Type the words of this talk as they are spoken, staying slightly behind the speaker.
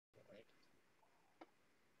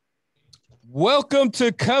Welcome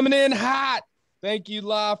to Coming In Hot. Thank you,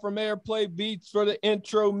 Live from Airplay Beats, for the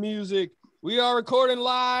intro music. We are recording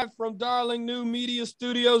live from Darling New Media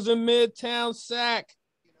Studios in Midtown Sac.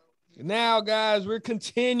 Now, guys, we're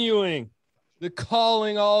continuing the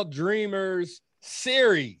Calling All Dreamers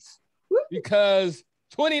series because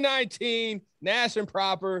 2019 Nash and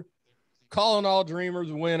Proper Calling All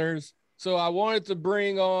Dreamers winners. So I wanted to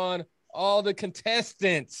bring on all the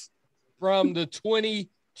contestants from the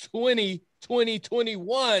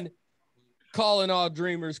 2020-2021 Calling All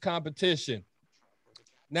Dreamers competition.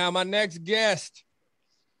 Now, my next guest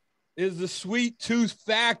is the Sweet Tooth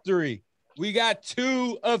Factory. We got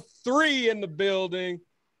 2 of 3 in the building.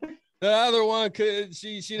 The other one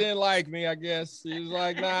she didn't like me, I guess. She was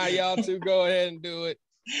like, nah, y'all 2 go ahead and do it.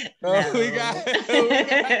 No. we got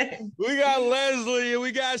Leslie and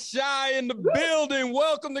we got Shy in the building.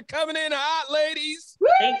 Welcome to Coming In Hot, ladies.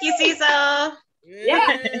 Thank you, Cecil.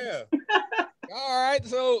 Yeah. All right.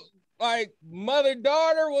 So, like,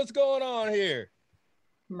 mother-daughter, what's going on here?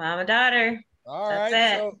 Mama-daughter. All right.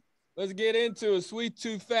 So let's get into it. Sweet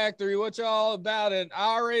Tooth Factory. What y'all about it?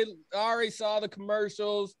 I already saw the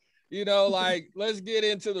commercials. You know, like, let's get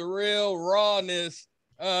into the real rawness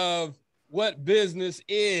of what business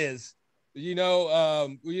is. You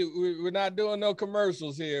know, we're not doing no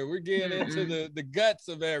commercials here. We're getting into the guts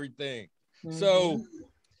of everything. So,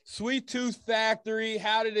 Sweet Tooth Factory,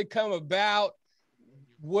 how did it come about?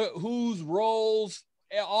 Whose roles,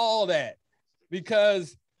 all that?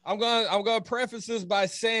 Because I'm gonna preface this by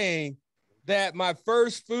saying that my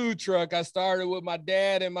first food truck I started with my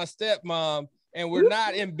dad and my stepmom, and we're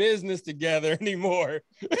not in business together anymore.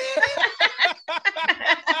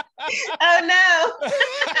 Oh no.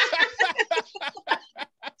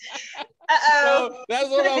 So that's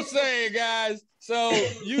what I'm saying, guys. So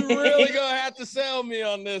you really gonna have to sell me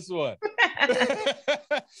on this one.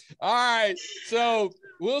 All right. So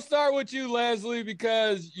we'll start with you, Leslie,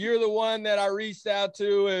 because you're the one that I reached out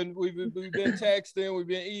to, and we've been texting, we've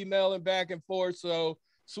been emailing back and forth. So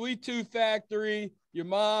Sweet Tooth Factory, your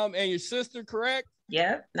mom and your sister, correct?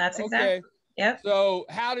 Yep, that's exactly. Okay. Yep. So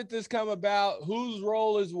how did this come about? Whose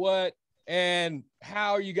role is what? And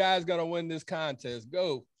how are you guys gonna win this contest?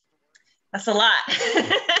 Go. That's a lot.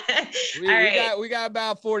 We got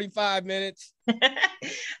about 45 minutes. All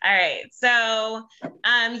right. So,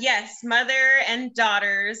 yes, mother and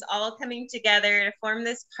daughters all coming together to form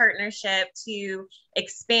this partnership to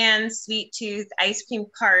expand Sweet Tooth Ice Cream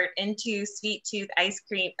Cart into Sweet Tooth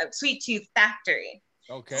Factory.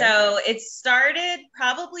 Okay. So it started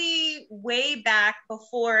probably way back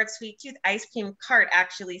before Sweet Tooth Ice Cream Cart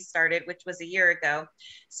actually started, which was a year ago.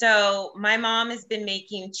 So my mom has been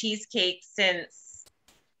making cheesecake since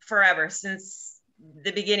forever, since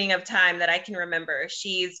the beginning of time that I can remember.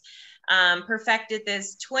 She's perfected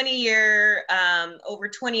this over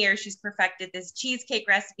 20 years, she's perfected this cheesecake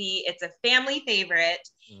recipe. It's a family favorite.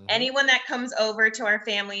 Anyone that comes over to our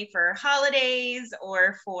family for holidays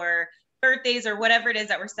or for birthdays or whatever it is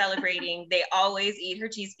that we're celebrating, they always eat her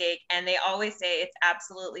cheesecake and they always say it's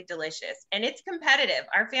absolutely delicious. And it's competitive.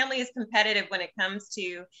 Our family is competitive when it comes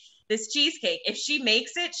to this cheesecake. If she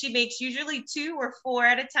makes it, she makes usually 2 or 4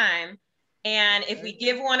 at a time. And if we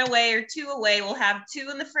give 1 away or 2 away, we'll have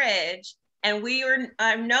 2 in the fridge. And we are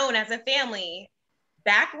known as a family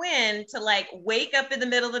back when to like wake up in the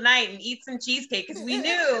middle of the night and eat some cheesecake because we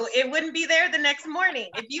knew it wouldn't be there the next morning.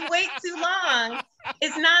 If you wait too long,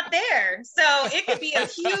 it's not there. So it could be a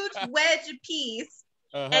huge wedge apiece.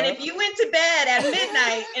 And if you went to bed at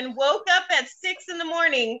midnight and woke up at 6 in the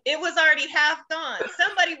morning, it was already half gone.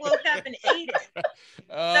 Somebody woke up and ate it. It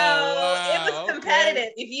was competitive.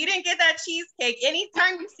 Okay. If you didn't get that cheesecake,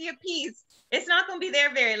 anytime you see a piece, it's not going to be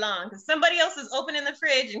there very long because somebody else is opening the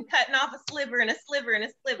fridge and cutting off a sliver and a sliver and a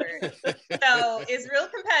sliver. So it's real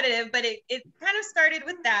competitive, but it kind of started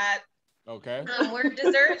with that. Okay. We're a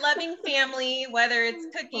dessert-loving family, whether it's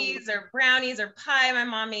cookies or brownies or pie. My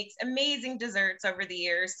mom makes amazing desserts over the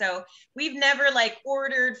years. So we've never like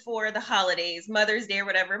ordered for the holidays, Mother's Day or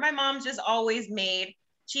whatever. My mom's just always made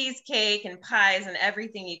cheesecake and pies and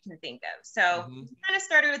everything you can think of. So kind of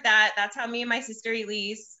started with that. That's how me and my sister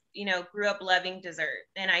Elise, grew up loving dessert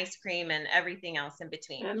and ice cream and everything else in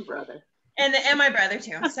between. And brother. And my brother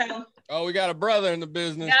too. So we got a brother in the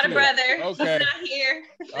business. Got too. A brother. Okay. He's not here.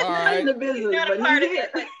 All right. In the business, he's not a part of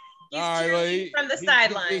it. But he's from the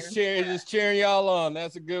sidelines. Just cheering y'all on.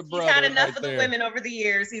 That's a good brother. He's had enough right of there. The women over the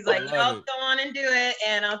years. He's like, y'all go on and do it,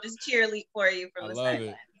 and I'll just cheerlead for you from the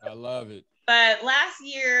sidelines. I love it. But last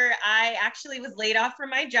year, I actually was laid off from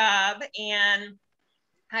my job, and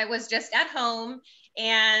I was just at home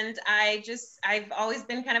And I've always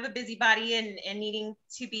been kind of a busybody and needing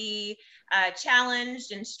to be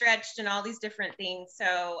challenged and stretched and all these different things.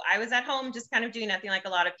 So I was at home just kind of doing nothing like a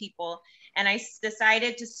lot of people. And I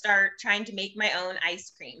decided to start trying to make my own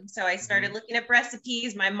ice cream. So I started looking up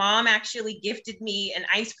recipes. My mom actually gifted me an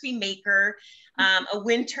ice cream maker, a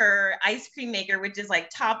winter ice cream maker, which is like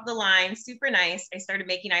top of the line, super nice. I started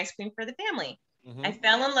making ice cream for the family. I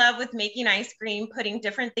fell in love with making ice cream, putting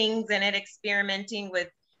different things in it, experimenting with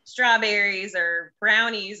strawberries or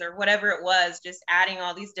brownies or whatever it was, just adding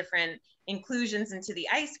all these different inclusions into the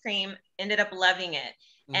ice cream, ended up loving it.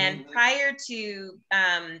 And prior to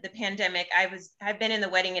the pandemic, I've been in the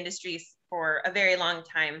wedding industry for a very long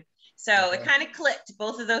time. So it kind of clicked.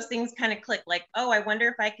 Both of those things kind of clicked, like, oh, I wonder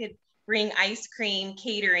if I could bring ice cream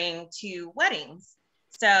catering to weddings.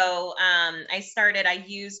 So I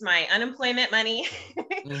used my unemployment money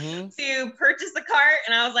to purchase the cart.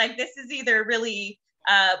 And I was like, this is either really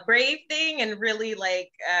brave thing and really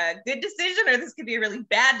like a good decision, or this could be a really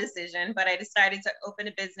bad decision. But I decided to open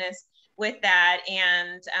a business with that.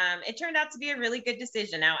 And it turned out to be a really good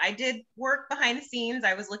decision. Now, I did work behind the scenes.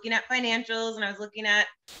 I was looking at financials and I was looking at,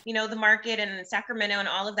 the market and Sacramento and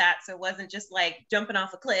all of that. So it wasn't just like jumping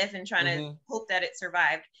off a cliff and trying to hope that it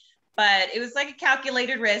survived. But it was like a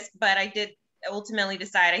calculated risk, but I did ultimately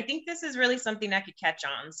decide, I think this is really something that could catch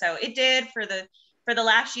on. So it did for the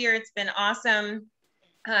last year. It's been awesome.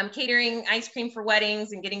 Catering ice cream for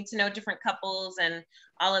weddings and getting to know different couples and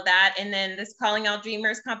all of that. And then this Calling All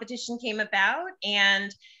Dreamers competition came about,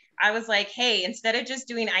 and I was like, hey, instead of just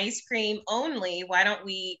doing ice cream only, why don't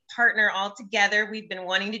we partner all together? We've been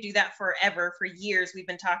wanting to do that forever. For years, we've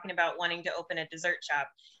been talking about wanting to open a dessert shop.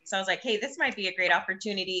 So I was like, hey, this might be a great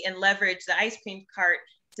opportunity, and leverage the ice cream cart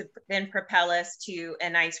to then propel us to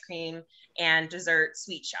an ice cream and dessert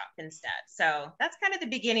sweet shop instead. So that's kind of the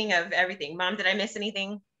beginning of everything. Mom, did I miss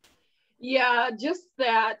anything? Yeah, just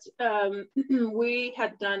that we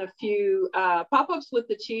had done a few pop-ups with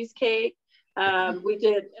the cheesecake. We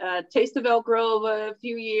did Taste of Elk Grove a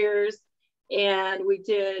few years, and we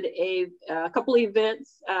did a couple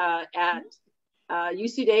events at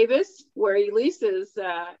UC Davis, where Elise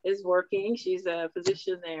is working. She's a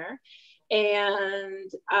physician there.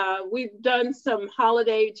 And we've done some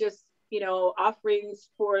holiday offerings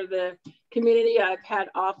for the community. I've had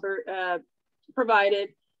provided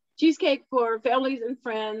cheesecake for families and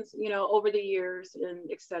friends, over the years,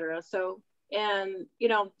 and etc. So, and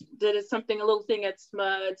did something, a little thing at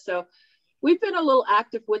SMUD. So we've been a little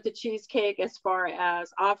active with the cheesecake as far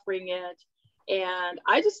as offering it. And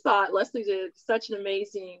I just thought Leslie did such an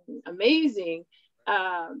amazing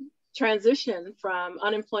transition from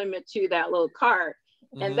unemployment to that little cart.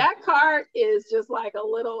 And that cart is just like a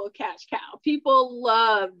little cash cow. People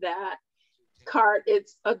love that cart.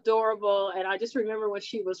 It's adorable. And I just remember when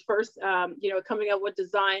she was first, coming up with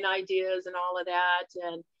design ideas and all of that.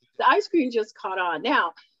 And the ice cream just caught on.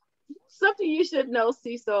 Now, something you should know,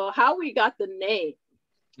 Cecil, how we got the name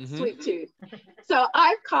Sweet Tooth. So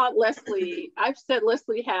I've called Leslie, I've said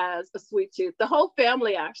Leslie has a sweet tooth. The whole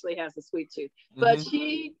family actually has a sweet tooth, but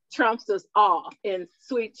she trumps us all in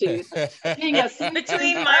sweet tooth. It's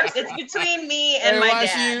between me and my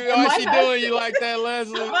dad. Why she doing you like that,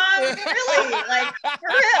 Leslie? Mom, really? Like, for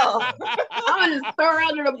real. I'm gonna throw her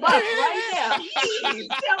under the bus right now. I'm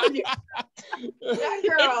telling you.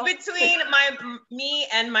 It's between me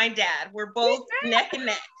and my dad. We're both neck and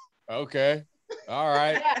neck. Okay. All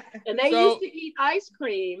right. Yeah. And they used to eat ice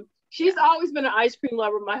cream. She's always been an ice cream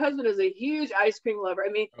lover. My husband is a huge ice cream lover. I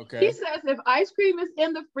mean, he says if ice cream is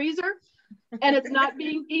in the freezer and it's not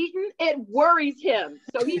being eaten, it worries him.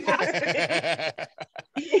 So he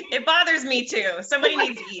it bothers me too. Somebody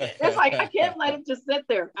needs to eat it. It's like, I can't let it just sit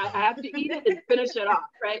there. I have to eat it and finish it off,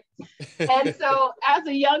 right? And so as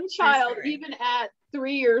a young child, even at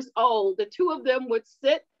 3 years old, the two of them would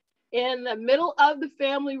sit in the middle of the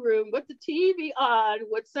family room with the TV on,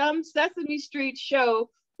 with some Sesame Street show,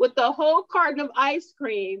 with the whole carton of ice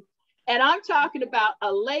cream. And I'm talking about a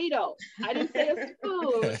ladle. I didn't say a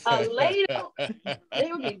spoon, a ladle.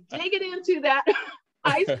 They would be digging into that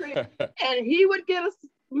ice cream, and he would get a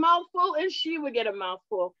mouthful and she would get a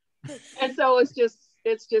mouthful. And so it's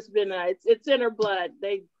just been it's in her blood.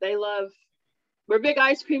 They love, we're big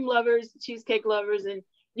ice cream lovers, cheesecake lovers, and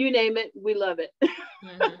you name it, we love it.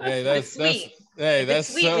 Hey, that's sweet. That's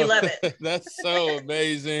sweet. So, we love it. That's so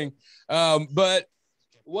amazing. But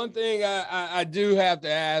one thing I do have to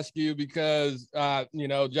ask you, because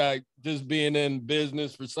just being in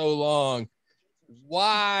business for so long,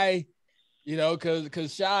 why,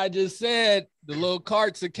 because Shai just said the little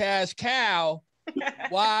cart's a cash cow.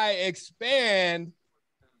 Why expand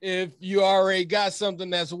if you already got something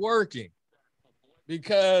that's working.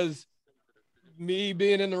 Because me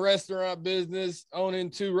being in the restaurant business, owning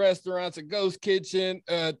 2 restaurants, a ghost kitchen,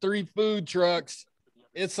 3 food trucks,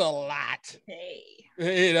 it's a lot. Hey.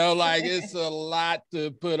 You know, like it's a lot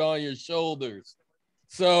to put on your shoulders.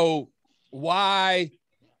 So why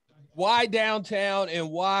downtown, and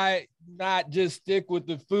why not just stick with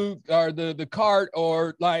the food or the cart,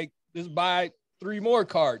 or like just buy 3 more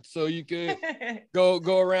carts so you could go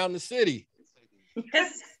around the city?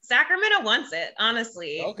 Because Sacramento wants it,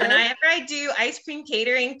 honestly. Okay. Whenever I do ice cream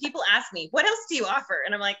catering, people ask me, what else do you offer?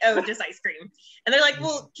 And I'm like, oh, just ice cream. And they're like,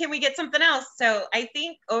 well, can we get something else? So I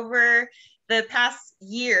think over the past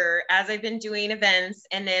year, as I've been doing events,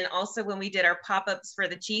 and then also when we did our pop-ups for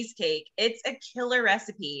the cheesecake, it's a killer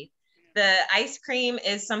recipe. The ice cream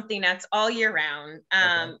is something that's all year round.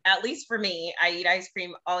 At least for me, I eat ice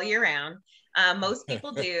cream all year round. Most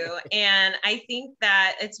people do. And I think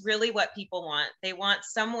that it's really what people want. They want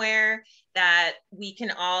somewhere that we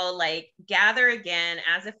can all like gather again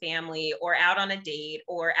as a family, or out on a date,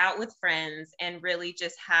 or out with friends, and really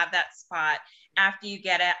just have that spot after you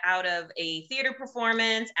get out of a theater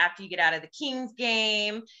performance, after you get out of the Kings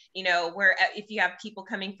game, you know, where if you have people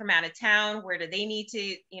coming from out of town, where do they need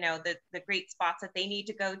to, you know, the great spots that they need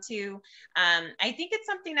to go to. I think it's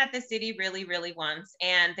something that the city really, really wants.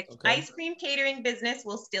 And the ice cream catering business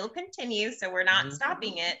will still continue. So we're not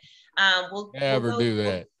stopping it. We'll do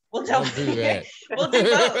that. We'll do that. We'll do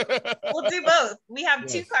both. We'll do both. We have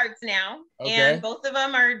 2 carts now, and both of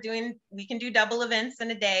them are we can do double events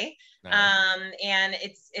in a day. Nice. And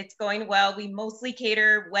it's going well. We mostly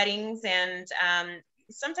cater weddings and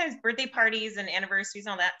sometimes birthday parties and anniversaries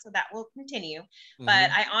and all that. So that will continue.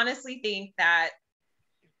 But I honestly think that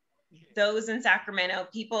those in Sacramento,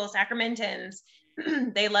 Sacramentans,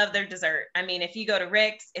 they love their dessert. I mean, if you go to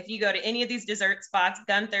Rick's, if you go to any of these dessert spots,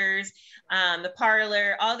 Gunther's, the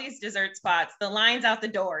Parlor, all these dessert spots, the line's out the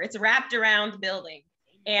door. It's wrapped around the building.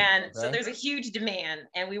 And so there's a huge demand,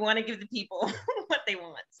 and we want to give the people what they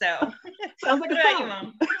want. So sounds like what about you,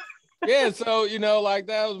 Mom? Yeah, so, you know, like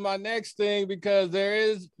that was my next thing, because there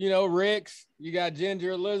is, you know, Rick's, you got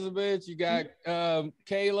Ginger Elizabeth, you got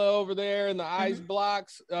Kayla over there in the ice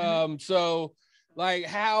blocks. So like,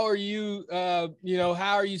 how are you, you know,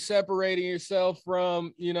 how are you separating yourself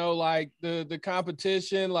from, you know, like the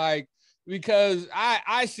competition? Like, because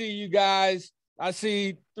I see you guys, I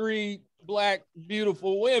see 3 Black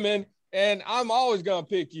beautiful women, and I'm always gonna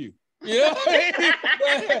pick you. You know what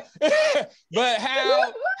I mean? But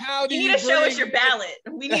how do you need to show us your ballot?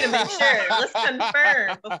 We need to make sure. Let's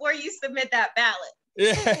confirm before you submit that ballot.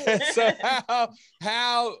 Yeah. So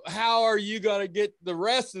how are you gonna get the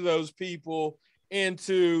rest of those people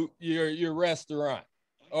into your restaurant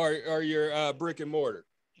or your brick and mortar?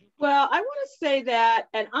 Well, I want to say that,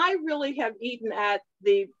 and I really have eaten at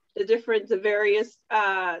the various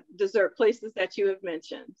dessert places that you have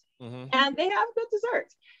mentioned, and they have good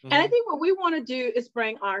desserts. And I think what we want to do is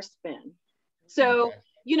bring our spin. So,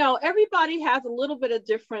 you know, everybody has a little bit of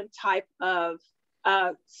different type of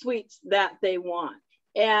sweets that they want,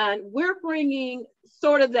 and we're bringing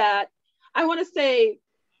sort of that. I want to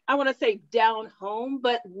say down home,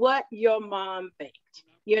 but what your mom baked.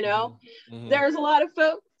 You know, there's a lot of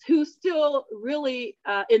folks who still really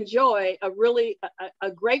enjoy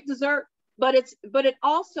a great dessert, but it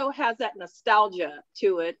also has that nostalgia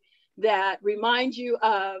to it that reminds you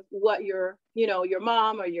of what your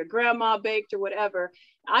mom or your grandma baked or whatever.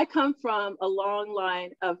 I come from a long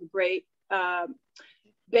line of great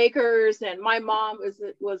bakers, and my mom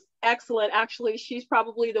was excellent. Actually, she's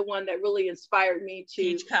probably the one that really inspired me to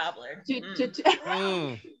peach cobbler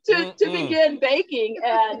to begin baking,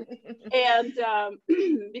 and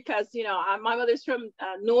because my mother's from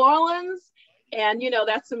New Orleans, and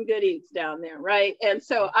that's some good eats down there, right? And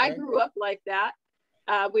so I grew up like that.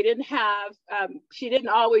 We didn't have she didn't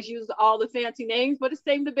always use all the fancy names, but it's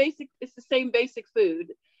the same basic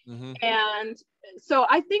food. And so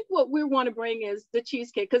I think what we want to bring is the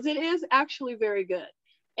cheesecake, because it is actually very good.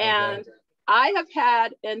 And I have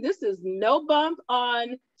had, and this is no bump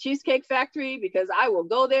on Cheesecake Factory, because I will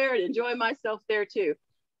go there and enjoy myself there too.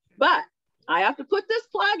 But I have to put this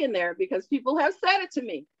plug in there, because people have said it to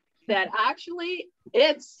me that actually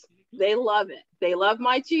they love it. They love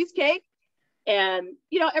my cheesecake. And,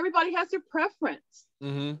 everybody has their preference.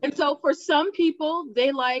 And so for some people,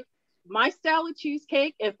 they like my style of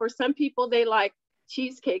cheesecake. And for some people, they like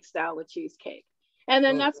cheesecake style of cheesecake. And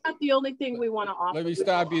then that's not the only thing we want to offer. Let me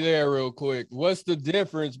stop you there real quick. What's the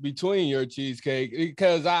difference between your cheesecake?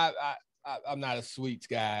 Because I'm not a sweets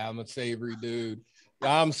guy. I'm a savory dude.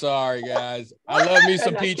 I'm sorry, guys. I love me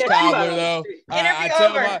some peach cobbler though.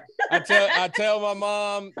 I tell my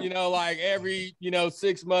mom, you know, like every, you know,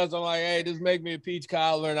 6 months, I'm like, hey, just make me a peach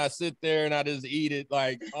cobbler, and I sit there and I just eat it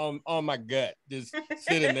like on my gut, just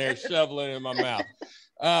sitting there shoveling it in my mouth.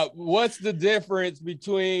 What's the difference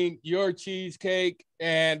between your cheesecake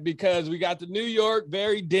and, because we got the New York,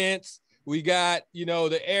 very dense, we got, you know,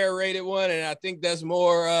 the aerated one, and I think that's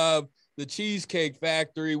more of the Cheesecake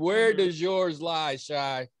Factory. Where does yours lie,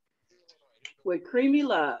 Shy? With creamy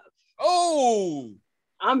love. Oh,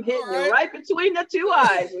 I'm hitting you right between the two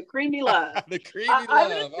eyes with creamy love. The creamy love. I'm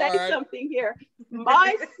going to say something here.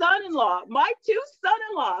 My son-in-law, my two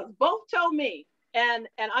son-in-laws both told me, and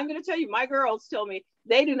I'm going to tell you, my girls told me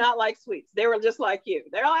they do not like sweets. They were just like you.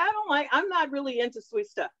 They're like, I'm not really into sweet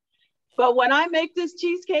stuff. But when I make this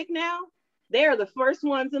cheesecake now, they're the first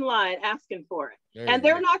ones in line asking for it. And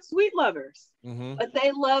they're not sweet lovers, but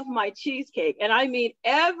they love my cheesecake. And I mean,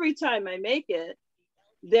 every time I make it,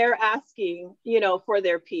 they're asking, you know, for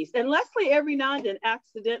their piece. And Leslie every now and then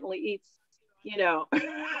accidentally eats, you know, her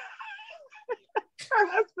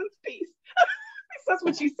husband's piece. That's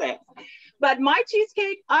what she says. But my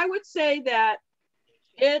cheesecake, I would say that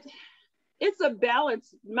it's a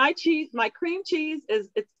balance. My cream cheese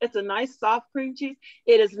it's a nice soft cream cheese.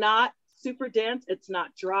 It is not super dense. It's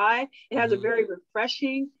not dry. It has a very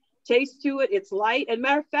refreshing taste to it. It's light. And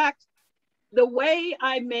matter of fact, the way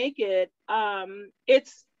I make it,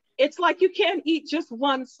 it's like you can't eat just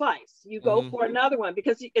one slice. You go for another one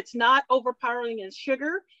because it's not overpowering in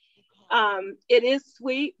sugar. It is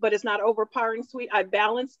sweet, but it's not overpowering sweet. I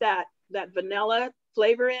balance that vanilla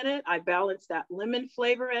flavor in it. I balance that lemon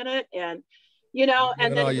flavor in it, and you know,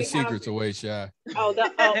 and then all your secrets away, Shy. Well, you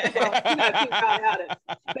gotta think about it.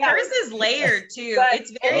 Hers is layered too. But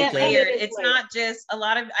it's very layered. It's layered. Not just a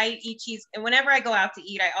lot of, I eat cheese, and whenever I go out to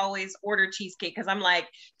eat, I always order cheesecake because I'm like,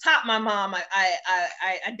 top my mom.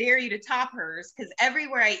 I dare you to top hers, because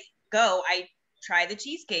everywhere I go, I try the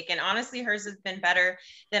cheesecake, and honestly, hers has been better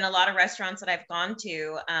than a lot of restaurants that I've gone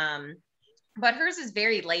to. But hers is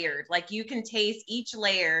very layered. Like you can taste each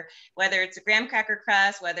layer, whether it's a graham cracker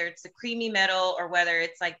crust, whether it's the creamy middle, or whether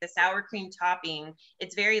it's like the sour cream topping.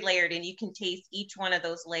 It's very layered, and you can taste each one of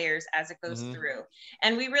those layers as it goes through.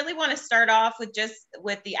 And we really want to start off with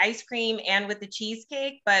the ice cream and with the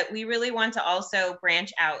cheesecake, but we really want to also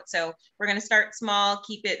branch out. So we're going to start small,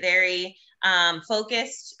 keep it very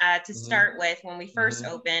focused to start with when we first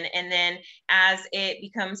open, and then as it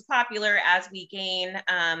becomes popular, as we gain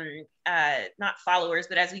not followers,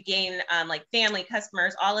 but as we gain like family,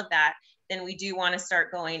 customers, all of that, then we do want to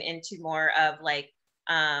start going into more of like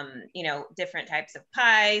you know, different types of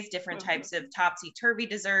pies, different types of topsy-turvy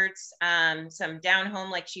desserts, some down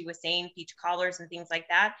home, like she was saying, peach cobbers and things like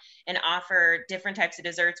that, and offer different types of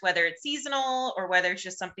desserts, whether it's seasonal or whether it's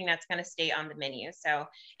just something that's going to stay on the menu. So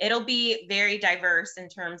it'll be very diverse in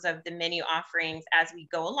terms of the menu offerings as we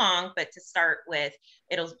go along, but to start with,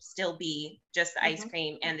 it'll still be just the ice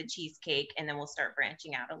cream and the cheesecake, and then we'll start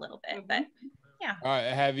branching out a little bit. But yeah. All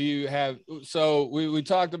right. So we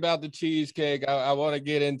talked about the cheesecake. I want to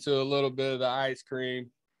get into a little bit of the ice cream.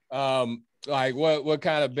 Like what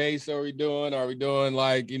kind of base are we doing? Are we doing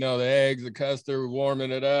like, you know, the eggs, the custard, we're warming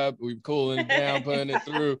it up, we're cooling it down, putting it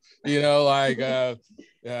through, you know, like, I'm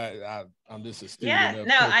just a student.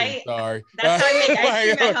 Sorry. That's how I make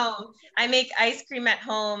ice cream at home. I make ice cream at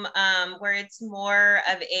home where it's more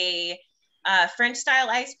of a French style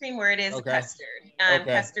ice cream, where it is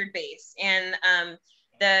custard base, and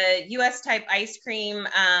the US type ice cream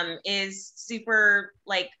is super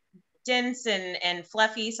like dense and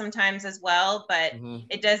fluffy sometimes as well, but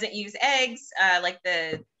it doesn't use eggs. Like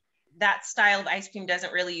that style of ice cream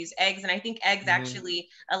doesn't really use eggs, and I think eggs actually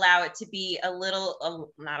allow it to be a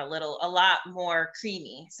lot more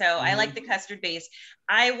creamy. So I like the custard base.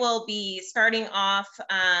 I will be starting off,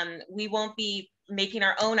 we won't be making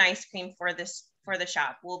our own ice cream for the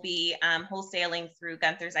shop. We'll be wholesaling through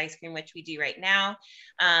Gunther's Ice Cream, which we do right now.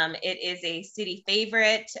 It is a city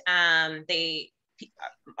favorite.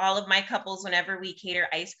 All of my couples, whenever we cater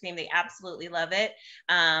ice cream, they absolutely love it.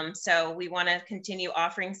 So we want to continue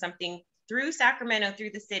offering something through Sacramento, through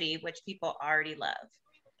the city, which people already love.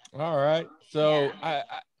 All right. So I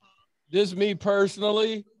just me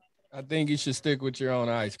personally, I think you should stick with your own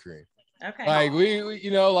ice cream. Okay. Like we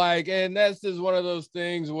you know, like, and that's just one of those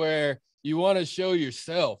things where you want to show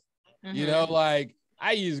yourself, you know, like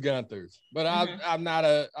I use Gunther's, but I'm not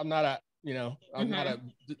a you know, I'm not a,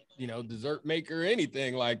 you know, dessert maker or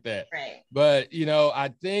anything like that. Right. But, you know, I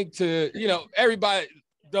think you know, everybody,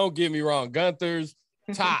 don't get me wrong, Gunther's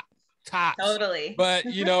tops. Totally. But,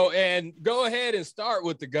 you know, and go ahead and start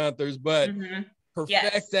with the Gunther's, but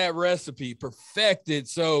perfect that recipe, perfect it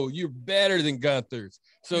so you're better than Gunther's.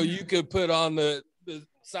 So you could put on the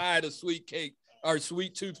side of Sweet Cake or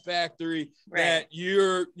Sweet Tooth Factory that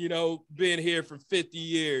you're, you know, been here for 50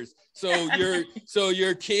 years. So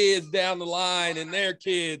your kids down the line and their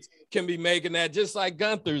kids can be making that just like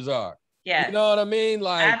Gunther's are. Yeah. You know what I mean?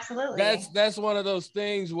 Like, absolutely. That's one of those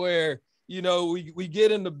things where, you know, we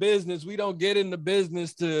get into business. We don't get into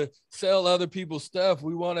business to sell other people's stuff.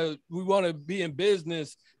 We want to be in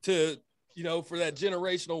business to, you know, for that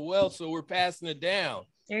generational wealth. So we're passing it down.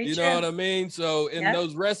 Very you true. know what I mean? So, and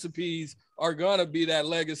those recipes are going to be that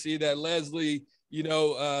legacy that Leslie, you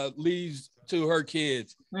know, leaves to her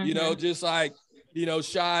kids, you know, just like, you know,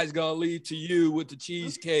 Shy's going to lead to you with the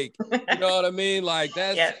cheesecake. You know what I mean? Like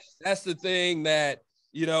that's the thing that,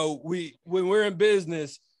 you know, when we're in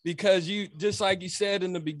business, because you, just like you said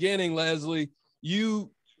in the beginning, Leslie, you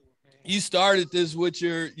started this with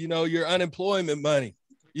your, you know, your unemployment money,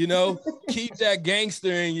 you know, keep that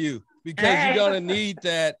gangster in you because you're going to need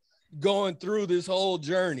that going through this whole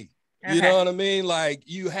journey. You know what I mean? Like,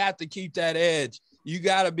 you have to keep that edge. You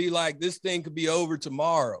got to be like, this thing could be over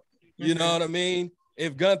tomorrow. You know what I mean?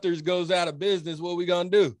 If Gunther's goes out of business, what we going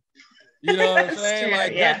to do? You know what I'm saying? True,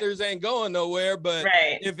 like Gunther's ain't going nowhere, but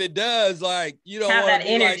if it does, like, you don't want to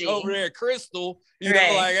be energy. like over there, Crystal, you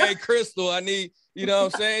know, like, hey, Crystal, I need, you know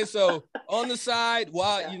what I'm saying? So on the side,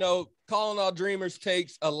 while, you know, Calling All Dreamers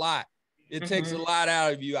takes a lot. It takes a lot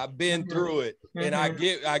out of you. I've been through it and I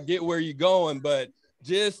get where you're going, but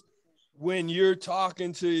just when you're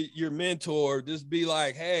talking to your mentor, just be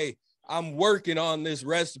like, hey, I'm working on this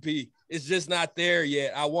recipe. It's just not there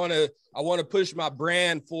yet. I want to push my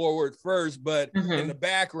brand forward first, but in the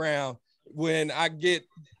background, when I get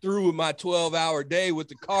through with my 12-hour day with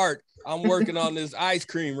the cart, I'm working on this ice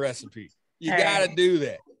cream recipe. You got to do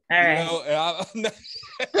that. You know,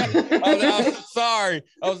 I'm sorry.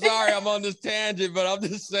 I'm on this tangent, but I'm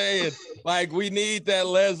just saying, like, we need that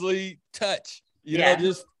Leslie touch, you know,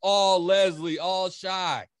 just all Leslie, all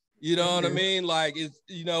Shy. You know what I mean? Like, it's,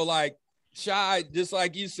 you know, like Shy, just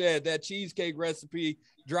like you said, that cheesecake recipe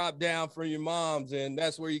dropped down from your mom's, and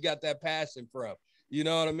that's where you got that passion from. You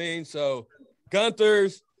know what I mean? So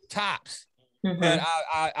Gunther's tops, but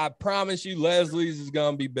I promise you, Leslie's is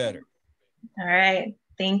gonna be better. All right.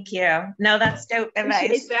 Thank you. No, that's dope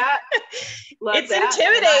advice. That. It's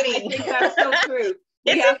intimidating. I think that's so true.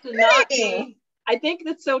 We have to not be, I think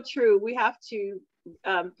that's so true. We have to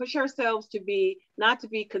push ourselves to be, not to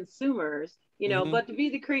be consumers, you know, but to be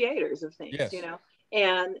the creators of things, you know,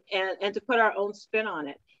 and to put our own spin on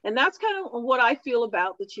it. And that's kind of what I feel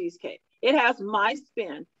about the cheesecake. It has my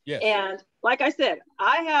spin. And like I said,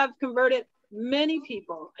 I have converted many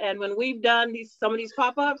people. And when we've done some of these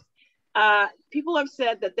pop-ups, people have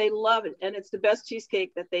said that they love it and it's the best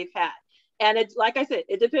cheesecake that they've had. And it's, like I said,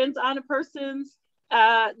 it depends on a person's,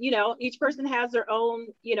 you know, each person has their own,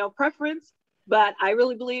 you know, preference, but I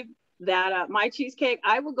really believe that my cheesecake,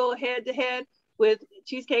 I will go head to head with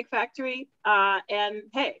Cheesecake Factory. And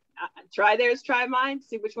hey, try theirs, try mine,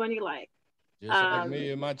 see which one you like. Just like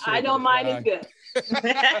me and my chicken. I know mine is good.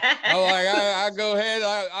 I go ahead.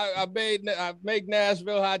 I make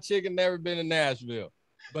Nashville hot chicken. Never been to Nashville,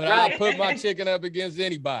 but I'll put my chicken up against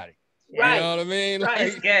anybody. You know what I mean?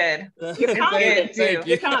 Right. Like, good. You're confident too.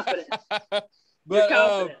 You're confident. But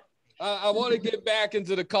I want to get back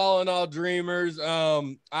into the Calling All Dreamers.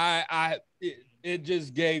 It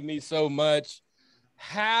just gave me so much.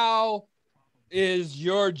 How is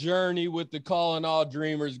your journey with the Calling All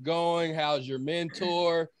Dreamers going? How's your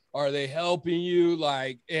mentor? Are they helping you?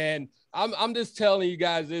 Like, and I'm just telling you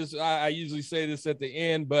guys this. I usually say this at the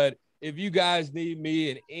end, but if you guys need me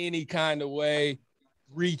in any kind of way,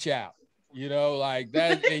 reach out. You know, like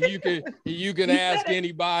that, and you can ask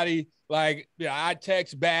anybody. Like, I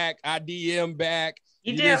text back, I DM back.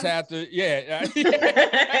 You just have to, you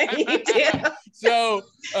do. So,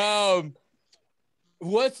 how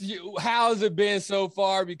has it been so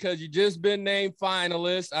far? Because you just been named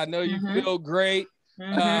finalist. I know you feel great.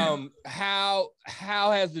 How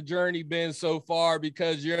has the journey been so far?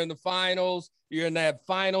 Because you're in the finals, you're in that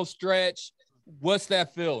final stretch. What's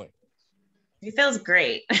that feeling? It feels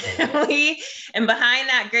great. And behind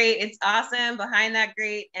that great, it's awesome. Behind that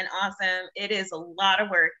great and awesome, it is a lot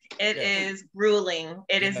of work. It is grueling.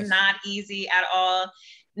 It is not easy at all,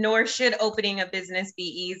 nor should opening a business be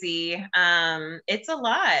easy. It's a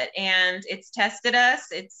lot, and it's tested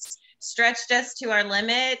us. It's stretched us to our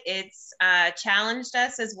limit. It's challenged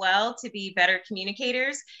us as well to be better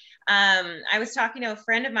communicators. I was talking to a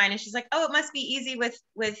friend of mine and she's like, oh, it must be easy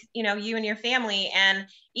with, you know, you and your family. And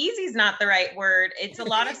easy is not the right word. It's a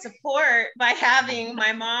lot of support by having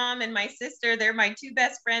my mom and my sister. They're my two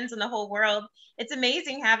best friends in the whole world. It's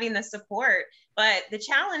amazing having the support, but the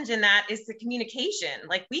challenge in that is the communication.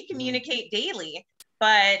 Like we communicate daily,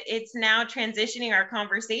 but it's now transitioning our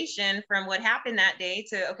conversation from what happened that day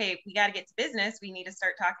to, okay, we got to get to business. We need to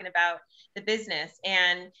start talking about the business.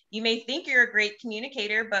 And you may think you're a great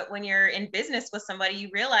communicator, but when you're in business with somebody, you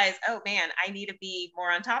realize, oh man, I need to be more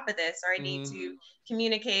on top of this, or I need to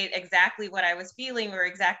communicate exactly what I was feeling or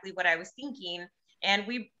exactly what I was thinking. And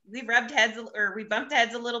we rubbed heads, or we bumped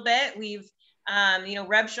heads a little bit. We've you know,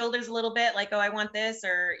 rubbed shoulders a little bit, like, oh, I want this,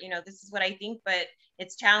 or, you know, this is what I think. But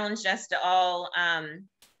it's challenged us to all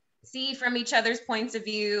see from each other's points of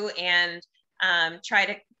view and try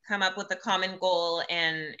to come up with a common goal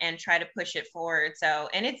and try to push it forward. So,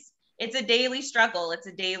 and it's a daily struggle. It's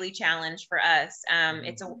a daily challenge for us. And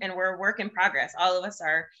we're a work in progress. All of us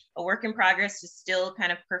are a work in progress to still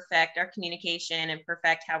kind of perfect our communication and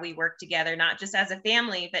perfect how we work together, not just as a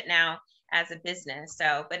family, but now as a business.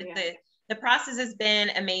 So, but the process has been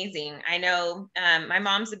amazing. I know my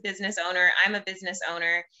mom's a business owner. I'm a business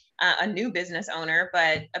owner, a new business owner,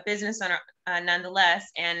 but a business owner nonetheless.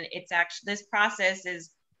 And it's actually, this process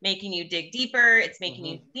is making you dig deeper. It's making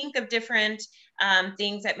you think of different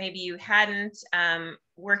things that maybe you hadn't.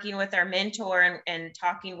 Working with our mentor and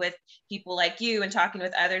talking with people like you and talking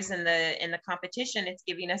with others in the competition, it's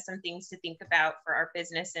giving us some things to think about for our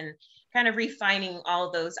business and kind of refining all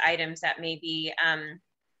of those items that maybe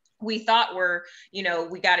we thought were, you know,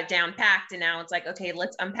 we got it down packed, and now it's like, okay,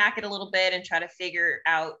 let's unpack it a little bit and try to figure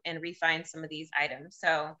out and refine some of these items.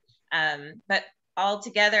 So, but all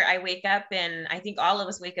together, I wake up, and I think all of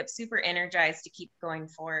us wake up super energized to keep going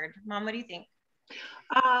forward. Mom, what do you think?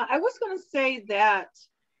 I was going to say that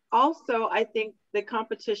also, I think the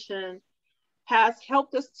competition has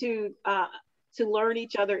helped us to learn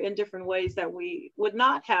each other in different ways that we would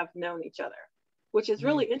not have known each other, which is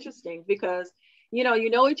really interesting because you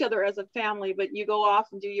know each other as a family, but you go off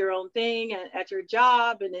and do your own thing at your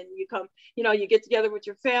job, and then you come, you get together with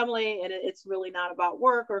your family, and it's really not about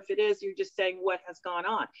work, or if it is, you're just saying what has gone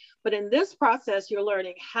on. But in this process, you're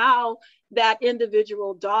learning how that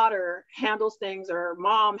individual daughter handles things, or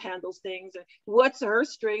mom handles things, and what's her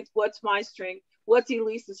strength, what's my strength, what's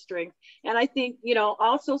Elisa's strength. And I think,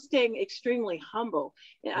 also staying extremely humble.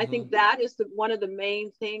 And I think that is one of the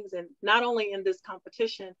main things, and not only in this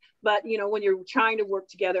competition, but, when you're trying to work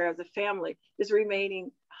together as a family, is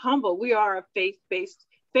remaining humble. We are a faith-based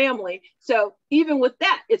family. So even with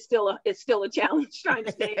that, it's still a challenge trying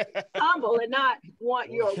to stay humble and not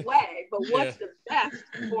want your way, but what's the best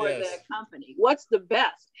for the company? What's the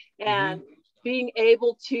best? And being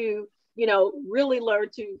able to really learn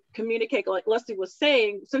to communicate. Like Leslie was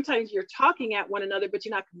saying, sometimes you're talking at one another, but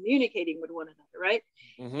you're not communicating with one another, right?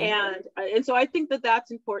 And so I think that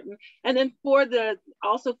that's important. And then for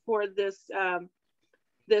this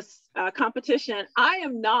competition, I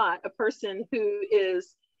am not a person who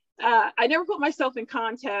is, I never put myself in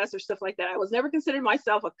contests or stuff like that. I was never considered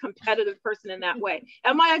myself a competitive person in that way.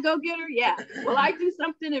 Am I a go-getter? Yeah. Will I do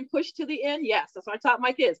something and push to the end? Yes. That's what I taught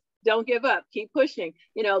my kids. Don't give up. Keep pushing.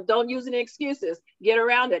 Don't use any excuses. Get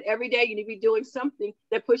around it. Every day you need to be doing something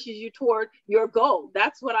that pushes you toward your goal.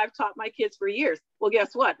 That's what I've taught my kids for years. Well,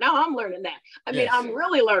 guess what? Now I'm learning that. I mean, I'm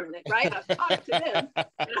really learning it, right? I've taught it to them,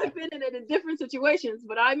 and I've been in it in different situations,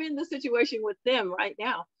 but I'm in the situation with them right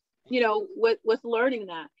now, with learning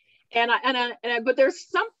that. But there's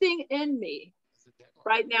something in me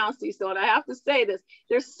right now, Cecil, and I have to say this,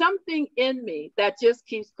 there's something in me that just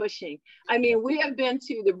keeps pushing. I mean, we have been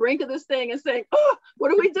to the brink of this thing and saying, oh,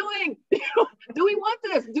 what are we doing? Do we want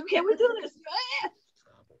this? Can we do this?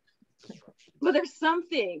 But there's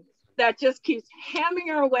something that just keeps hammering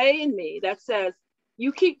away in me that says,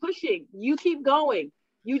 you keep pushing, you keep going,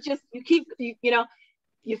 you keep,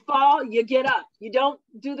 you fall, you get up. You don't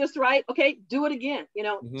do this right. Okay, do it again.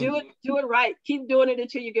 Do it right. Keep doing it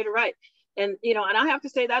until you get it right. And, and I have to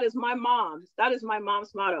say, that is my mom's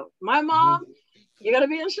motto. My mom, you got to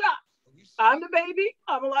be in shock. I'm the baby.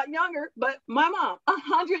 I'm a lot younger, but my mom,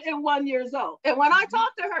 101 years old. And when I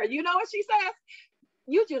talk to her, you know what she says?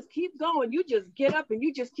 You just keep going. You just get up and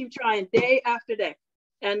you just keep trying day after day.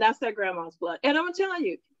 And that's that grandma's blood. And I'm telling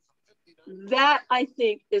you, that I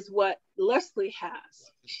think is what Leslie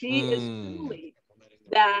has. She is truly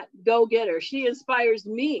that go-getter. She inspires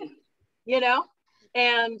me,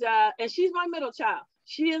 and she's my middle child.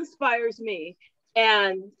 She inspires me,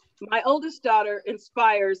 and my oldest daughter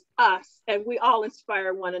inspires us, and we all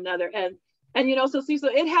inspire one another. And so Cecil,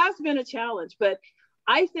 it has been a challenge, but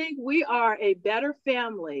I think we are a better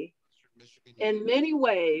family in many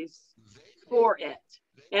ways for it.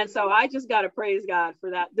 And so I just got to praise God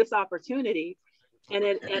for this opportunity. And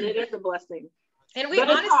it is a blessing. And we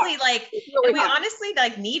honestly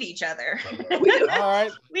like need each other. We do. All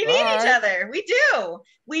right. We need each other. We do.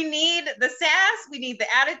 We need the sass. We need the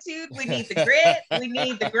attitude. We need the grit. We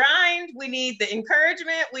need the grind. We need the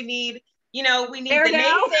encouragement. We need, the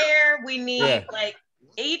naysayer. We need like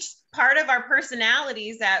each part of our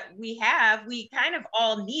personalities that we have, we kind of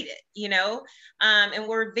all need it, and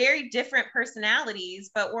we're very different personalities,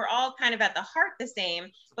 but we're all kind of at the heart the same,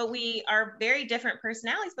 but we are very different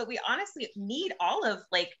personalities, but we honestly need all of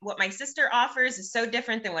like what my sister offers is so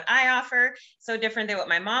different than what I offer, so different than what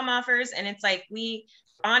my mom offers. And it's like, we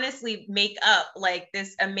honestly make up like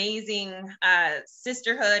this amazing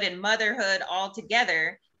sisterhood and motherhood all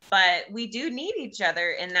together. But we do need each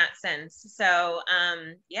other in that sense. So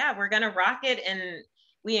we're going to rock it, and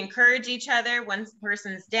we encourage each other. One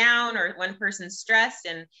person's down or one person's stressed,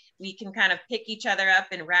 and we can kind of pick each other up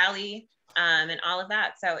and rally and all of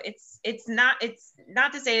that. So it's not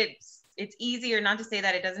to say it's easy, or not to say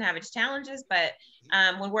that it doesn't have its challenges, but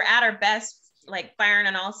when we're at our best, like firing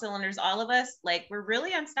on all cylinders, all of us, like we're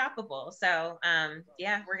really unstoppable. So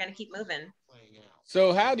we're going to keep moving.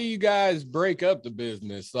 So how do you guys break up the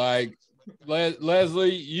business? Like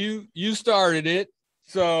Leslie, you started it.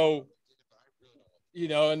 So,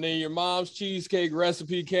 and then your mom's cheesecake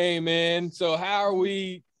recipe came in. So how are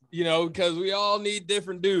we, because we all need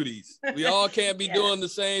different duties. We all can't be doing the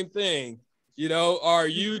same thing. Are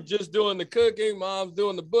you just doing the cooking? Mom's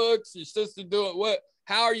doing the books, your sister doing what?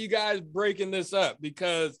 How are you guys breaking this up?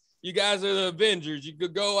 Because you guys are the Avengers. You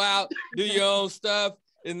could go out, do your own stuff,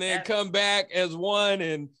 and then come back as one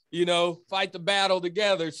and, fight the battle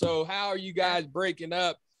together. So how are you guys breaking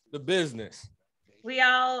up the business? We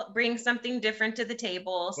all bring something different to the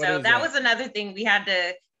table. So that was another thing we had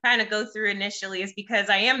to kind of go through initially, is because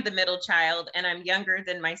I am the middle child and I'm younger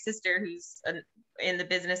than my sister who's in the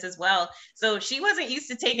business as well. So she wasn't used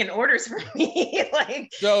to taking orders from me.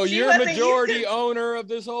 So you're majority owner of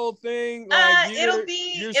this whole thing? Like it'll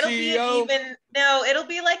be even. No, it'll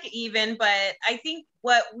be like even, but I think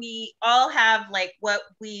what we all have, like what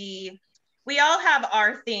we all have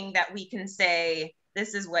our thing that we can say,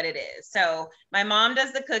 this is what it is. So my mom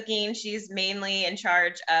does the cooking. She's mainly in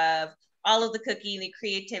charge of all of the cooking, the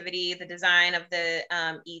creativity, the design of the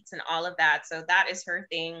eats and all of that. So that is her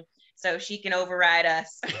thing. So she can override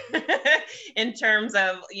us in terms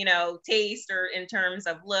of, taste, or in terms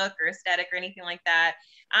of look or aesthetic or anything like that.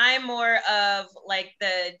 I'm more of like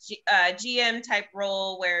the GM type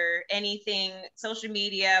role, where anything social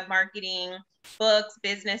media, marketing, books,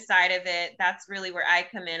 business side of it, that's really where I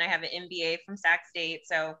come in. I have an MBA from Sac State.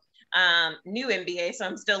 So new MBA. So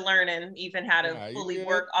I'm still learning even how to fully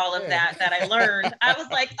work all of that I learned. I was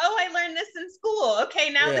like, oh, I learned this in school. Okay,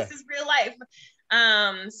 now this is real life.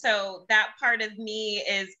 So that part of me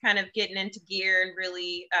is kind of getting into gear and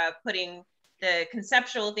really putting the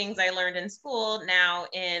conceptual things I learned in school now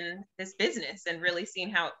in this business and really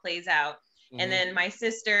seeing how it plays out. Mm-hmm. And then my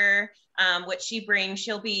sister, what she brings,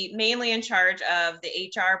 she'll be mainly in charge of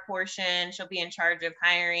the HR portion. She'll be in charge of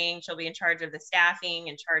hiring. She'll be in charge of the staffing,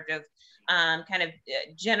 in charge of kind of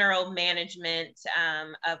general management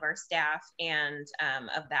of our staff and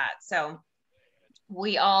of that. So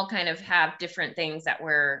we all kind of have different things that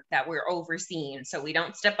we're overseeing, so we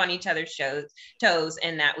don't step on each other's toes,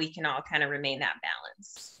 and that we can all kind of remain that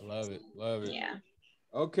balance. Love it. Yeah.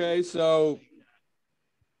 Okay, so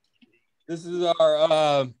this is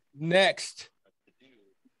our next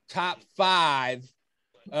top 5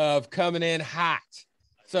 of coming in hot.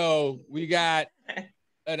 So we got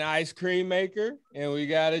an ice cream maker and we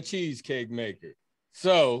got a cheesecake maker.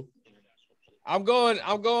 So I'm going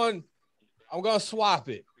to swap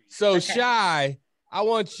it. So, okay. Shy, I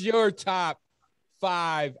want your top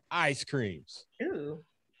 5 ice creams.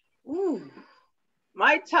 Ooh.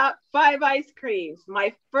 My top 5 ice creams.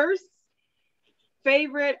 My first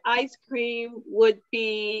favorite ice cream would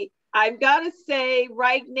be, I've got to say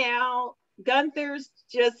right now, Gunther's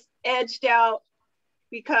just edged out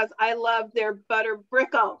because I love their butter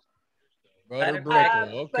brickle. Okay.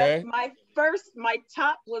 But my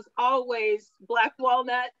top was always black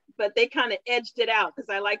walnut, but they kind of edged it out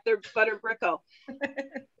because I like their butter brickle.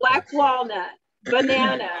 Black walnut,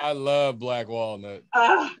 banana. I love black walnut.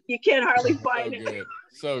 You can't hardly find it.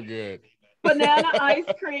 So good. Banana ice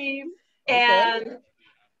cream. Okay. And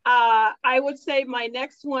I would say my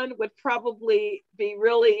next one would probably be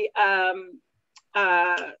really I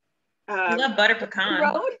love butter pecan.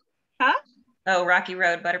 Road? Huh? Oh, Rocky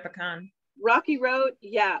Road butter pecan. Rocky Road,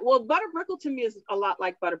 yeah. Well, butter brickle to me is a lot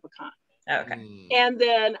like butter pecan. Okay. And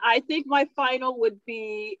then I think my final would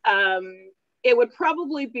be, it would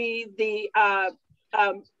probably be the,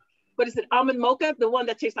 what is it, almond mocha, the one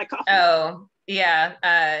that tastes like coffee. Oh,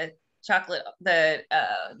 yeah. Chocolate,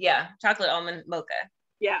 chocolate almond mocha.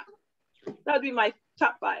 Yeah, that would be my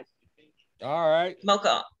top 5. All right.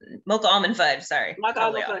 Mocha almond fudge. Sorry. Mocha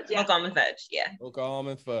almond fudge. Yeah. Mocha almond fudge. Yeah. Mocha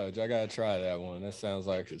almond fudge. I gotta try that one. That sounds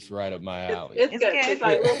like it's right up my alley. It's good. It's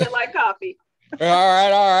like a little bit like coffee. All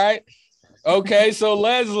right. Okay, so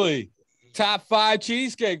Leslie, top 5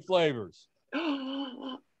 cheesecake flavors.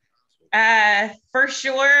 For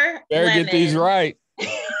sure. Better lemon. get these right.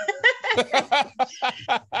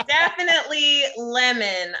 Definitely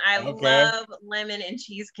lemon. I love lemon and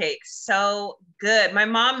cheesecake. So good. My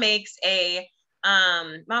mom makes a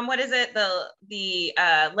mom, what is it? The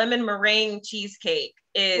lemon meringue cheesecake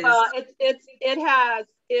is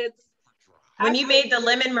when you made the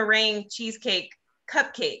lemon meringue cheesecake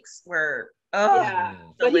cupcakes were delicious.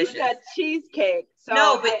 But he said cheesecake. So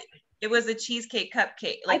no, but it was a cheesecake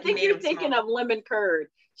cupcake. Like I think you're thinking of lemon curd.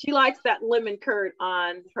 She likes that lemon curd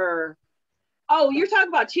on her. Oh, you're talking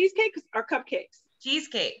about cheesecakes or cupcakes?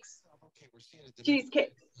 Cheesecakes.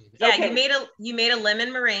 Cheesecakes. Yeah, okay. you made a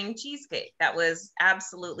lemon meringue cheesecake. That was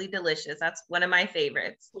absolutely delicious. That's one of my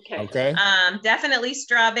favorites. Okay. Definitely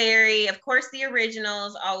strawberry. Of course, the original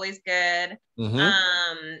is always good.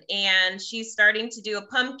 Mm-hmm. And she's starting to do a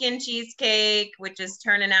pumpkin cheesecake, which is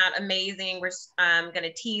turning out amazing. We're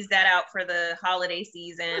gonna tease that out for the holiday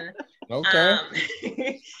season.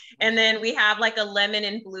 Okay. And then we have like a lemon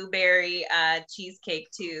and blueberry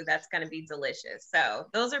cheesecake too. That's gonna be delicious. So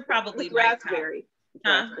those are probably my raspberry.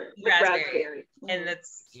 Raspberry. And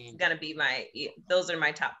that's gonna be those are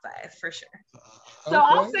my top 5 for sure. So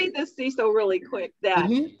I'll say this, Cecil, really quick, that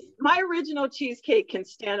my original cheesecake can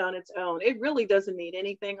stand on its own. It really doesn't need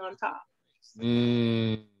anything on top.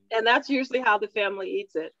 And that's usually how the family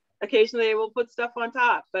eats it. Occasionally they will put stuff on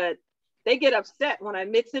top, but they get upset when I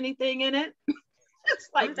mix anything in it. It's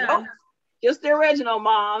like, nope, just the original,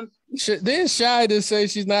 Mom. Didn't Shy just say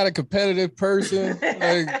she's not a competitive person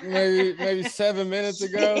like maybe 7 minutes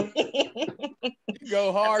ago? You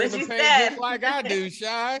go hard in the paint just like I do,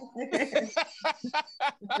 Shy.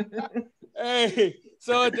 Hey,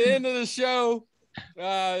 so at the end of the show,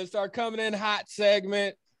 it's our coming in hot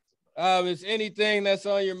segment. It's anything that's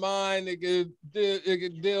on your mind. It could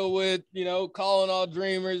deal with, calling all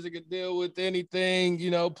dreamers. It could deal with anything,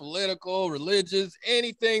 political, religious,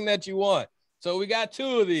 anything that you want. So we got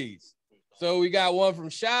 2 of these. So we got one from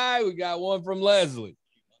Shy. We got one from Leslie.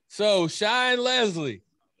 So Shy and Leslie,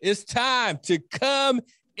 it's time to come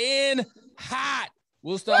in hot.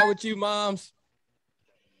 We'll start with you, moms.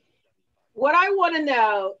 What I want to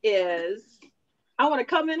know is, I want to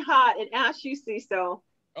come in hot and ask you, Cecil,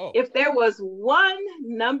 if there was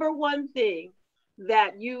number one thing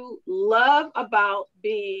that you love about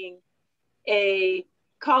being a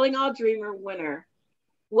Calling All Dreamer winner,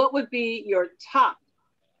 what would be your top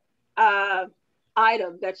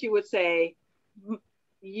item that you would say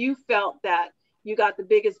you felt that you got the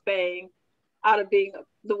biggest bang out of being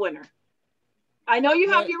the winner? I know you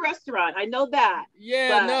have your restaurant. I know that.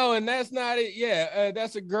 Yeah, no, and that's not it. Yeah,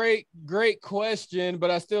 that's a great question, but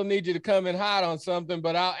I still need you to come in hot on something.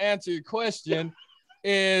 But I'll answer your question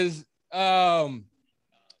is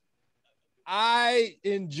I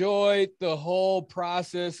enjoyed the whole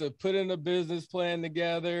process of putting a business plan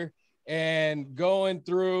together and going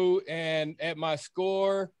through, and at my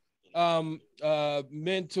score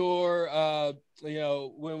mentor,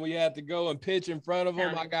 when we had to go and pitch in front of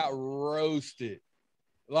them, I got roasted.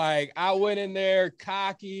 Like, I went in there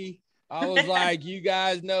cocky. I was like, you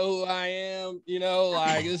guys know who I am,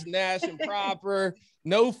 like, it's nash and proper,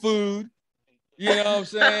 no food, you know what I'm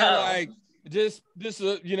saying? Like, just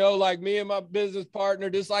like me and my business partner,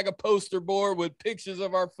 just like a poster board with pictures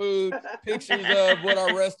of our food, pictures of what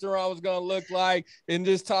our restaurant was going to look like, and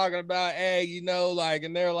just talking about, hey,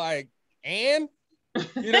 and they're like, and,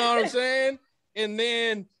 you know what I'm saying? And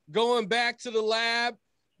then going back to the lab,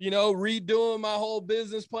 redoing my whole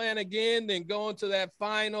business plan again, then going to that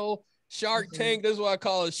final Shark Tank. This is what I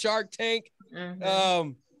call it, Shark Tank.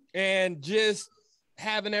 And just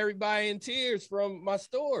having everybody in tears from my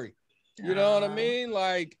story. You know what I mean?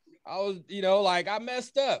 Like, I was, I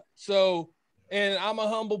messed up. So, and I'm a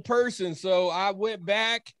humble person. So I went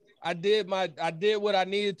back, I did what I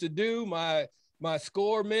needed to do. My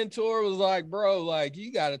score mentor was like, bro, like,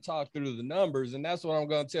 you got to talk through the numbers. And that's what I'm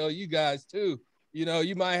going to tell you guys too.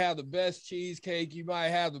 You might have the best cheesecake, you might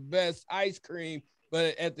have the best ice cream,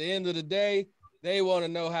 but at the end of the day, They want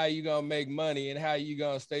to know how you going to make money and how you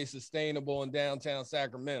going to stay sustainable in downtown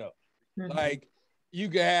Sacramento. Mm-hmm. Like, you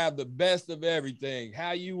can have the best of everything.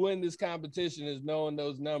 How you win this competition is knowing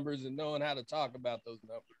those numbers and knowing how to talk about those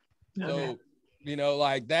numbers. Okay. So, you know,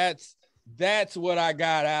 like that's what I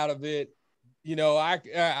got out of it. You know, I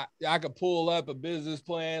could pull up a business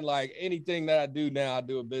plan. Like anything that I do now, I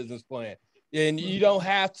do a business plan. And you don't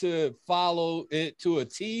have to follow it to a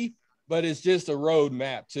T, but it's just a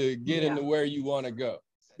roadmap to get into where you want to go.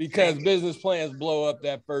 Because business plans blow up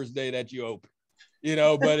that first day that you open. You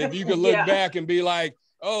know, but if you could look back and be like,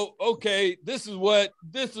 oh, okay, this is what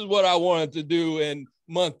I wanted to do in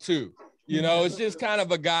month 2. You know, it's just kind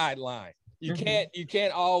of a guideline. You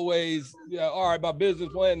can't always, all right, my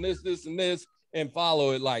business plan, this, and this, and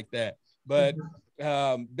follow it like that. But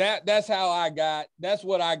that's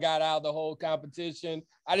what I got out of the whole competition.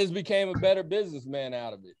 I just became a better businessman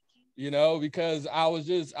out of it, you know, because I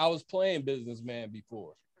was playing businessman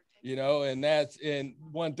before. You know, and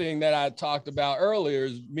one thing that I talked about earlier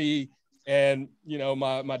is me and, you know,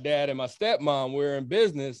 my dad and my stepmom were in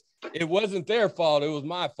business. It wasn't their fault. It was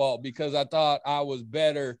my fault because I thought I was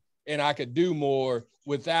better and I could do more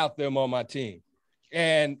without them on my team.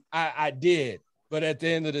 And I did. But at the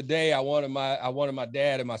end of the day, I wanted my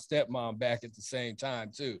dad and my stepmom back at the same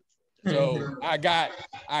time too. So I got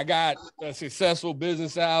a successful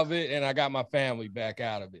business out of it and I got my family back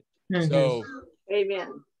out of it. So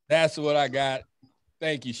amen. That's what I got.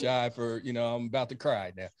 Thank you, Shy, for, you know, I'm about to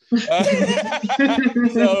cry now.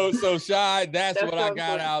 So Shy, that's what I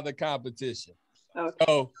got out of the competition. Okay.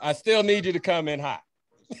 So I still need you to come in hot.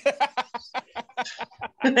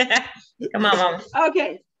 Come on, Mom.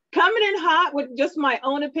 Okay. Coming in hot with just my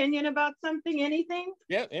own opinion about something, anything?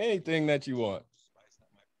 Yep, anything that you want.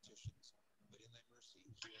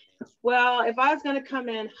 Well, if I was going to come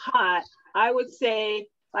in hot, I would say,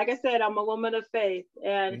 like I said, I'm a woman of faith,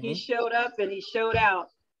 and he showed up and he showed out,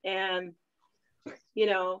 and you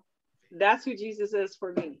know, that's who Jesus is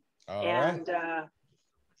for me. All and right.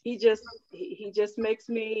 He just makes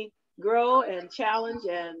me grow and challenge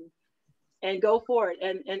and go for it,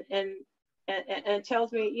 and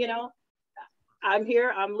tells me, you know, I'm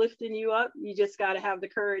here, I'm lifting you up. You just got to have the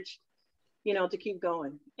courage, you know, to keep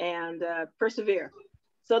going and persevere.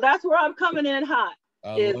 So that's where I'm coming in hot.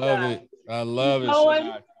 I love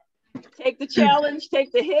it. Take the challenge,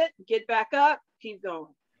 take the hit, get back up, keep going.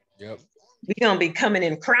 Yep. We're going to be coming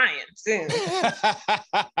in crying soon. For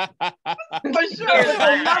sure.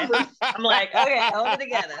 I'm like, okay, hold it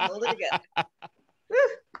together.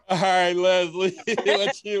 All right, Leslie,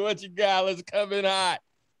 what you got? Let's come in hot.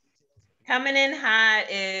 Coming in hot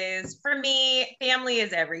is, for me, family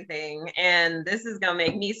is everything. And this is going to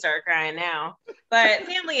make me start crying now. But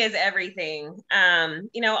family is everything.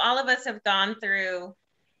 You know, all of us have gone through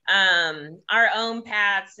our own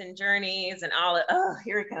paths and journeys and all of, oh,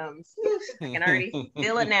 here it comes. I can already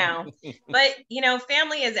feel it now. But, you know,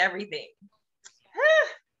 family is everything.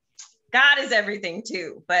 God is everything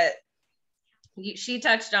too. But she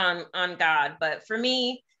touched on God. But for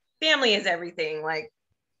me, family is everything. Like,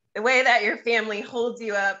 the way that your family holds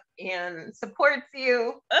you up and supports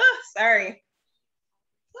you. Oh, sorry.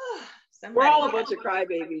 We're all a bunch of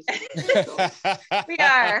crybabies. We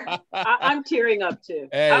are. I'm tearing up too.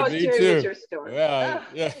 Hey, I was tearing at your story. Well,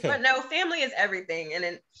 yeah. But no, family is everything.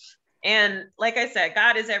 And like I said,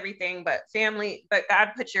 God is everything, but God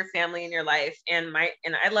puts your family in your life. And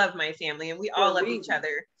I love my family, and we all love each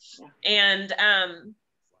other. Yeah. And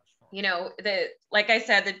you know, like I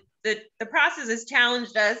said, the process has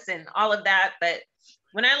challenged us and all of that. But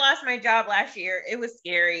when I lost my job last year, it was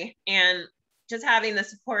scary. And just having the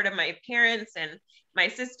support of my parents and my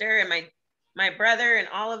sister and my brother and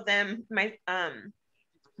all of them,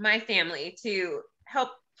 my family, to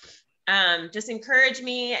help just encourage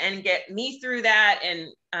me and get me through that,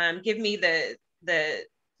 and give me the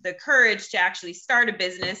courage to actually start a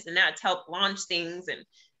business, and that's helped launch things. And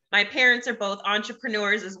my parents are both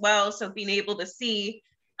entrepreneurs as well, so being able to see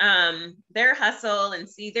their hustle and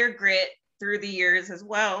see their grit through the years as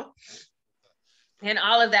well, and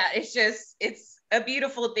all of that, it's a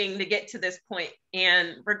beautiful thing to get to this point.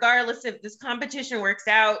 And regardless if this competition works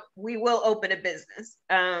out, we will open a business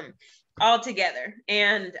all together.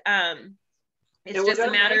 And it's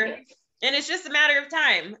just a matter of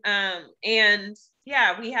time. And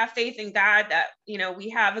yeah, we have faith in God that, you know, we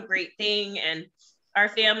have a great thing, and our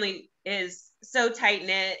family is so tight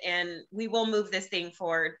knit, and we will move this thing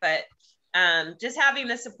forward. But just having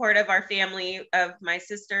the support of our family, of my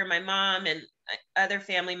sister, my mom, and other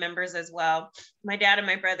family members as well, my dad and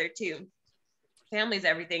my brother too. Family's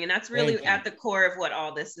everything, and that's really at the core of what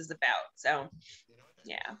all this is about. So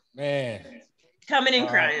yeah, man, Coming in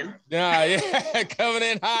crying. Yeah, coming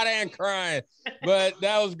in hot and crying. But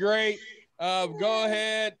that was great. Go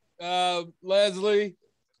ahead, Leslie,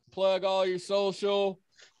 plug all your social,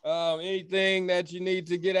 anything that you need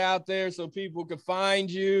to get out there so people can find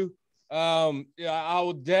you. Yeah, I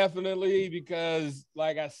will definitely, because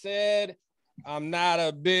like I said, I'm not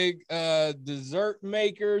a big dessert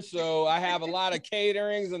maker, so I have a lot of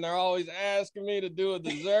caterings and they're always asking me to do a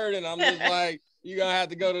dessert, and I'm just like, you're gonna have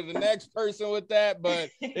to go to the next person with that. But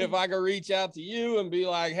if I could reach out to you and be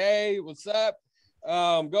like, hey, what's up?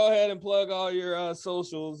 Go ahead and plug all your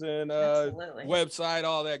socials and website,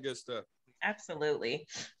 all that good stuff. Absolutely.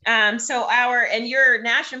 So your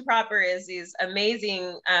Nash and Proper is these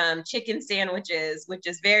amazing chicken sandwiches, which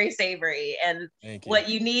is very savory. And what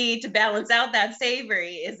you need to balance out that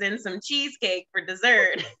savory is in some cheesecake for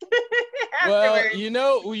dessert. Well, you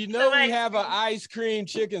know, we have an ice cream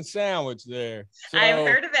chicken sandwich there. So, I've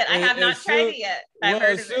heard of it. I have not tried it yet.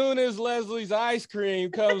 As soon as Leslie's ice cream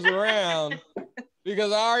comes around,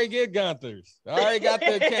 because I already get Gunther's. I already got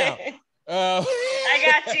the account.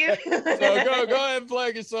 I got you. So go ahead and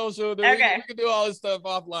plug your social. Okay. We can do all this stuff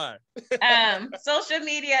offline. Social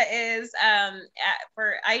media is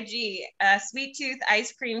for IG. Sweet Tooth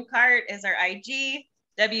Ice Cream Cart is our IG.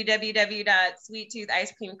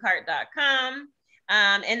 www.sweettoothicecreamcart.com.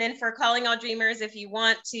 And then for Calling All Dreamers, if you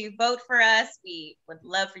want to vote for us, we would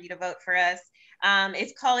love for you to vote for us.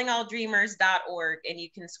 It's callingalldreamers.org, and you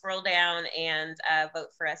can scroll down and vote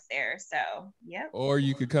for us there. So, yeah. Or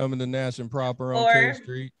you could come into Nash and Proper on K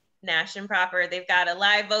Street. Nash and Proper. They've got a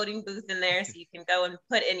live voting booth in there, so you can go and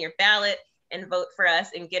put in your ballot and vote for us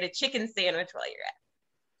and get a chicken sandwich while you're at it.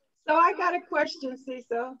 So I got a question,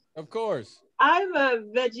 Cecil. Of course. I'm a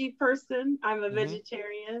veggie person. I'm a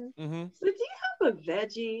vegetarian. So do you have a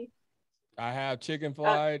veggie? I have chicken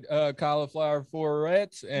fried cauliflower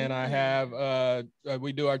florets, and I have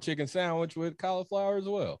we do our chicken sandwich with cauliflower as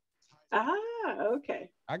well. Okay.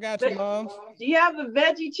 I got you, Mom. Do you have a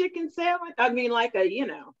veggie chicken sandwich? I mean, like a, yeah,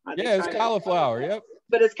 it's cauliflower. Yep.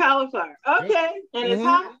 But it's cauliflower. Okay. Yep. And it's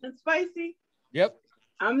hot and spicy. Yep.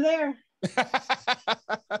 I'm there.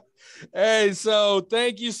 Hey, so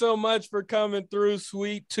thank you so much for coming through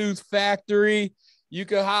Sweet Tooth Factory. You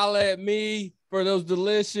can holler at me for those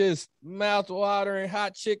delicious, mouth-watering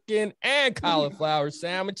hot chicken and cauliflower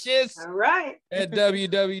sandwiches. All right. At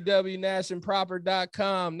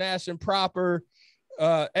www.nashandproper.com, Nash and Proper,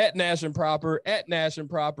 at Nash and Proper, at Nash and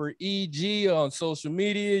Proper EG on social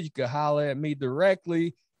media. You can holler at me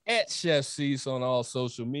directly at Chef Cease on all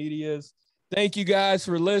social medias. Thank you guys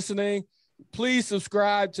for listening. Please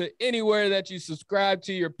subscribe to anywhere that you subscribe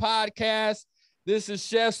to your podcast. This is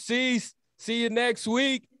Chef Cease. See you next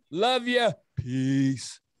week. Love you.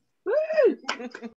 Peace.